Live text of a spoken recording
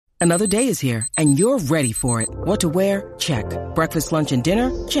Another day is here, and you're ready for it. What to wear? Check. Breakfast, lunch, and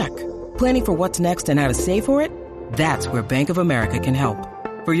dinner? Check. Planning for what's next and how to save for it? That's where Bank of America can help.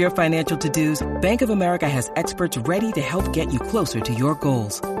 For your financial to-dos, Bank of America has experts ready to help get you closer to your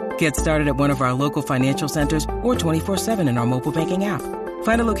goals. Get started at one of our local financial centers or 24/7 in our mobile banking app.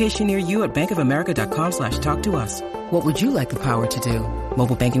 Find a location near you at bankofamerica.com/talktous. What would you like the power to do?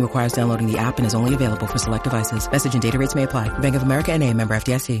 Mobile banking requires downloading the app and is only available for select devices. Message and data rates may apply. Bank of America N.A., member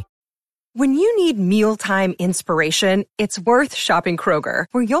FDIC. When you need mealtime inspiration, it's worth shopping Kroger,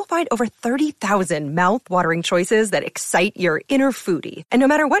 where you'll find over 30,000 mouth-watering choices that excite your inner foodie. And no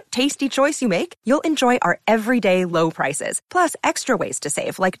matter what tasty choice you make, you'll enjoy our everyday low prices, plus extra ways to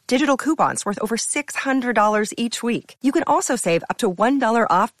save, like digital coupons worth over $600 each week. You can also save up to $1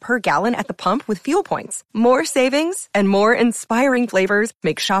 off per gallon at the pump with fuel points. More savings and more inspiring flavors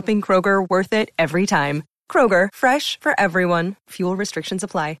make shopping Kroger worth it every time. Kroger, fresh for everyone. Fuel restrictions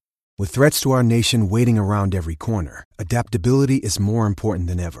apply. With threats to our nation waiting around every corner, adaptability is more important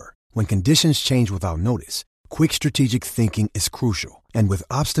than ever. When conditions change without notice, quick strategic thinking is crucial. And with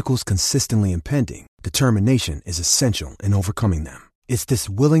obstacles consistently impending, determination is essential in overcoming them. It's this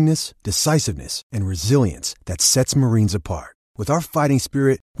willingness, decisiveness, and resilience that sets Marines apart. With our fighting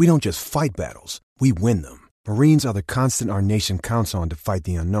spirit, we don't just fight battles, we win them. Marines are the constant our nation counts on to fight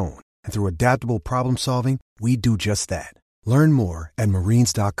the unknown. And through adaptable problem solving, we do just that. Learn more at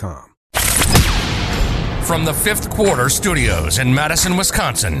marines.com. From the Fifth Quarter Studios in Madison,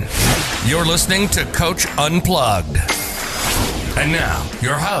 Wisconsin, you're listening to Coach Unplugged. And now,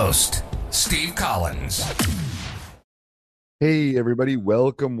 your host, Steve Collins. Hey, everybody.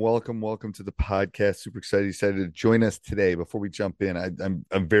 Welcome to the podcast. Super excited to join us today. Before we jump in,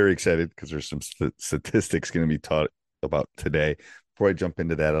 I'm very excited because there's some statistics going to be taught about today. Before I jump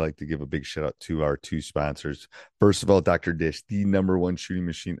into that, I'd like to give a big shout out to our two sponsors. First of all, Dr. Dish, the #1 shooting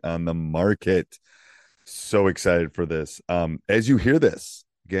machine on the market. So excited for this. As you hear this,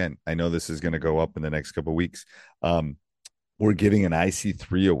 again, I know this is going to go up in the next couple of weeks. We're giving an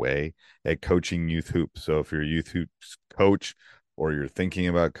IC3 away at Coaching Youth Hoops. So if you're a youth hoops coach, or you're thinking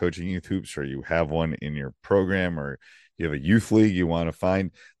about coaching youth hoops, or you have one in your program, or you have a youth league you want to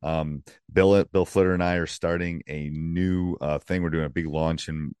find, Bill Flitter and I are starting a new thing. We're doing a big launch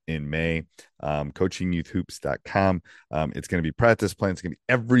in May, coachingyouthhoops.com. It's going to be practice plans. It's going to be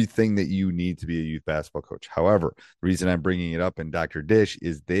everything that you need to be a youth basketball coach. However, the reason I'm bringing it up in Dr. Dish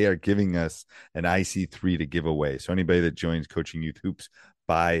is they are giving us an IC3 to give away. So anybody that joins Coaching Youth Hoops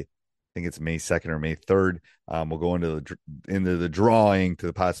by, I think it's May 2nd or May 3rd, we'll go into the drawing to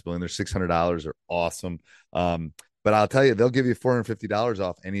the possibility. And they're $600. They're awesome. But I'll tell you, they'll give you $450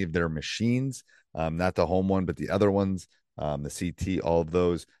 off any of their machines, not the home one, but the other ones, the CT, all of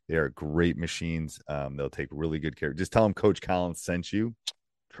those. They are great machines. They'll take really good care. Just tell them Coach Collins sent you.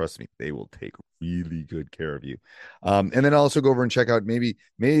 Trust me, they will take really good care of you. And then also go over and check out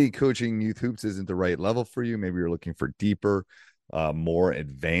maybe Coaching Youth Hoops isn't the right level for you. Maybe you're looking for deeper, more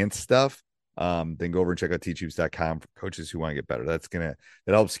advanced stuff. Then go over and check out teachhoops.com for coaches who want to get better. That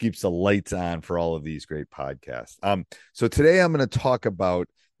helps keeps the lights on for all of these great podcasts. So today I'm going to talk about,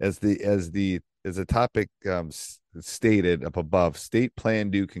 as the topic stated up above, state, plan,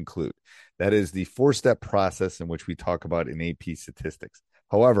 do, conclude. That is the 4-step process in which we talk about in AP statistics.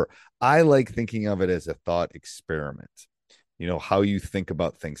 However, I like thinking of it as a thought experiment. You know, how you think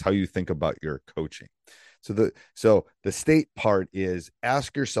about things, how you think about your coaching. So the state part is,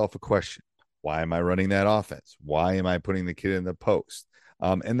 ask yourself a question. Why am I running that offense? Why am I putting the kid in the post?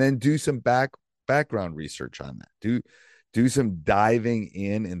 And then do some background research on that. Do some diving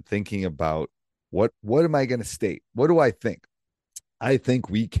in and thinking about what am I going to state? What do I think? I think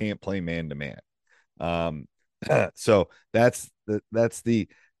we can't play man to man. So that's the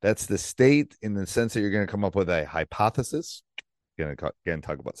state, in the sense that you're going to come up with a hypothesis. Going to again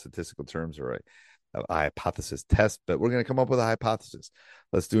talk about statistical terms, or a hypothesis test, but we're going to come up with a hypothesis.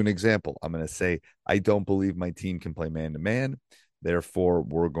 Let's do an example. I'm going to say, I don't believe my team can play man-to-man. Therefore,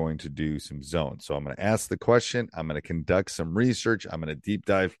 we're going to do some zone. So I'm going to ask the question. I'm going to conduct some research. I'm going to deep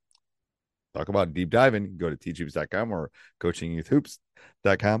dive. Talk about deep diving. Go to teachhoops.com or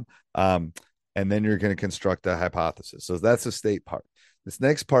coachingyouthhoops.com. And then you're going to construct a hypothesis. So that's the state part. This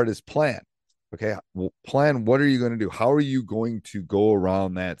next part is plan. Okay. Well, plan. What are you going to do? How are you going to go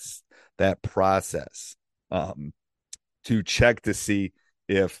around that process to check to see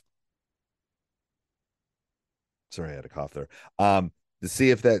if, sorry, I had a cough there, to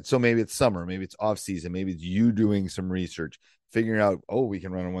see if that, so maybe it's summer, maybe it's off season, maybe it's you doing some research, figuring out, oh, we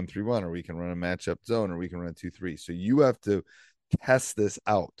can run a 1-3-1, or we can run a matchup zone, or we can run a 2-3. So you have to test this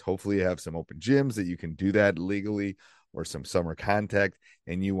out. Hopefully you have some open gyms that you can do that legally, or some summer contact,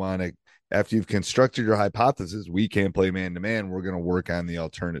 and you want to, after you've constructed your hypothesis, we can't play man-to-man, we're going to work on the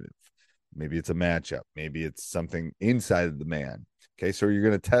alternative. Maybe it's a matchup. Maybe it's something inside of the man. Okay, so you're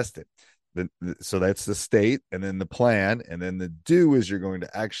going to test it. So that's the state, and then the plan, and then the do is you're going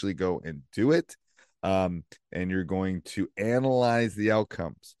to actually go and do it, and you're going to analyze the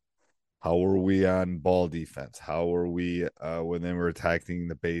outcomes. How are we on ball defense? How are we when then we're attacking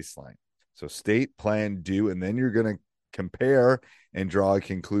the baseline? So state, plan, do, and then you're going to compare and draw a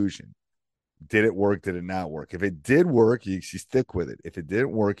conclusion. Did it work? Did it not work? If it did work, you stick with it. If it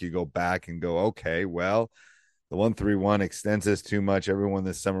didn't work, you go back and go, okay, well, the 1-3-1 extends us too much. Everyone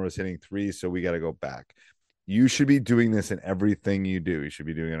this summer was hitting threes, so we got to go back. You should be doing this in everything you do. You should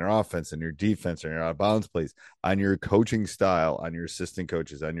be doing it in your offense, in your defense, in your out of bounds plays, on your coaching style, on your assistant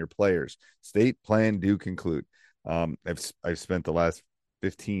coaches, on your players. State, plan, do, conclude. I've spent the last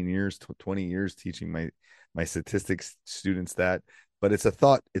 15 years, 20 years teaching my statistics students that. But it's a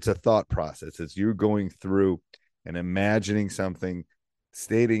thought process. It's you going through and imagining something,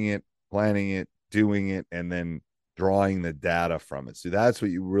 stating it, planning it, doing it, and then drawing the data from it. So that's what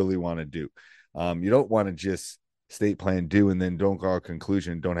you really want to do. You don't want to just state, plan, do, and then don't draw a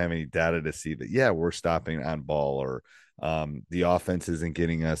conclusion, don't have any data to see that, yeah, we're stopping on ball, or the offense isn't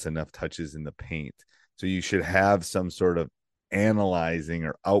getting us enough touches in the paint. So you should have some sort of analyzing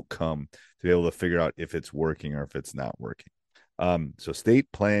or outcome to be able to figure out if it's working or if it's not working. So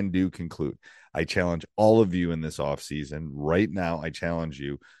state, plan, do, conclude. I challenge all of you in this offseason right now. I challenge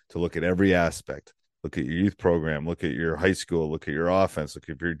you to look at every aspect. Look at your youth program, look at your high school, look at your offense, look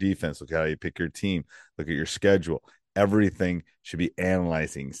at your defense, look at how you pick your team, look at your schedule. Everything should be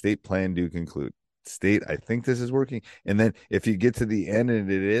analyzing. State, plan, do, conclude. State, I think this is working. And then if you get to the end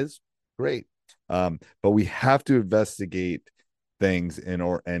and it is, great. But we have to investigate things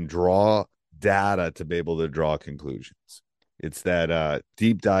and draw data to be able to draw conclusions. It's that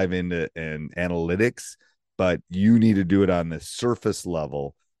deep dive into analytics, but you need to do it on the surface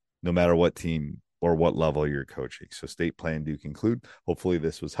level, no matter what team or what level you're coaching. So state, plan, do, conclude. Hopefully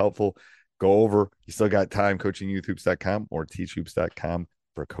this was helpful. Go over. You still got time, coachingyouthhoops.com or teachhoops.com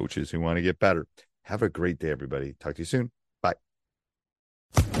for coaches who want to get better. Have a great day, everybody. Talk to you soon. Bye.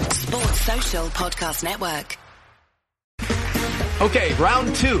 Sports Social Podcast Network. Okay,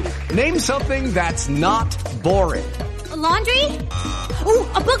 round two. Name something that's not boring. A laundry? Ooh,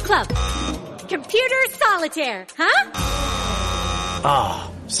 a book club. Computer solitaire, huh? Ah,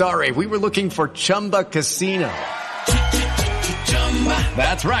 sorry, we were looking for Chumba Casino.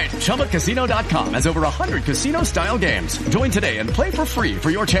 That's right, ChumbaCasino.com has over 100 casino-style games. Join today and play for free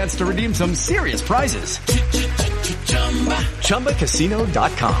for your chance to redeem some serious prizes.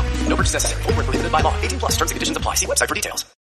 ChumbaCasino.com. No purchase necessary. Void where prohibited by law. 18+. Terms and conditions apply. See website for details.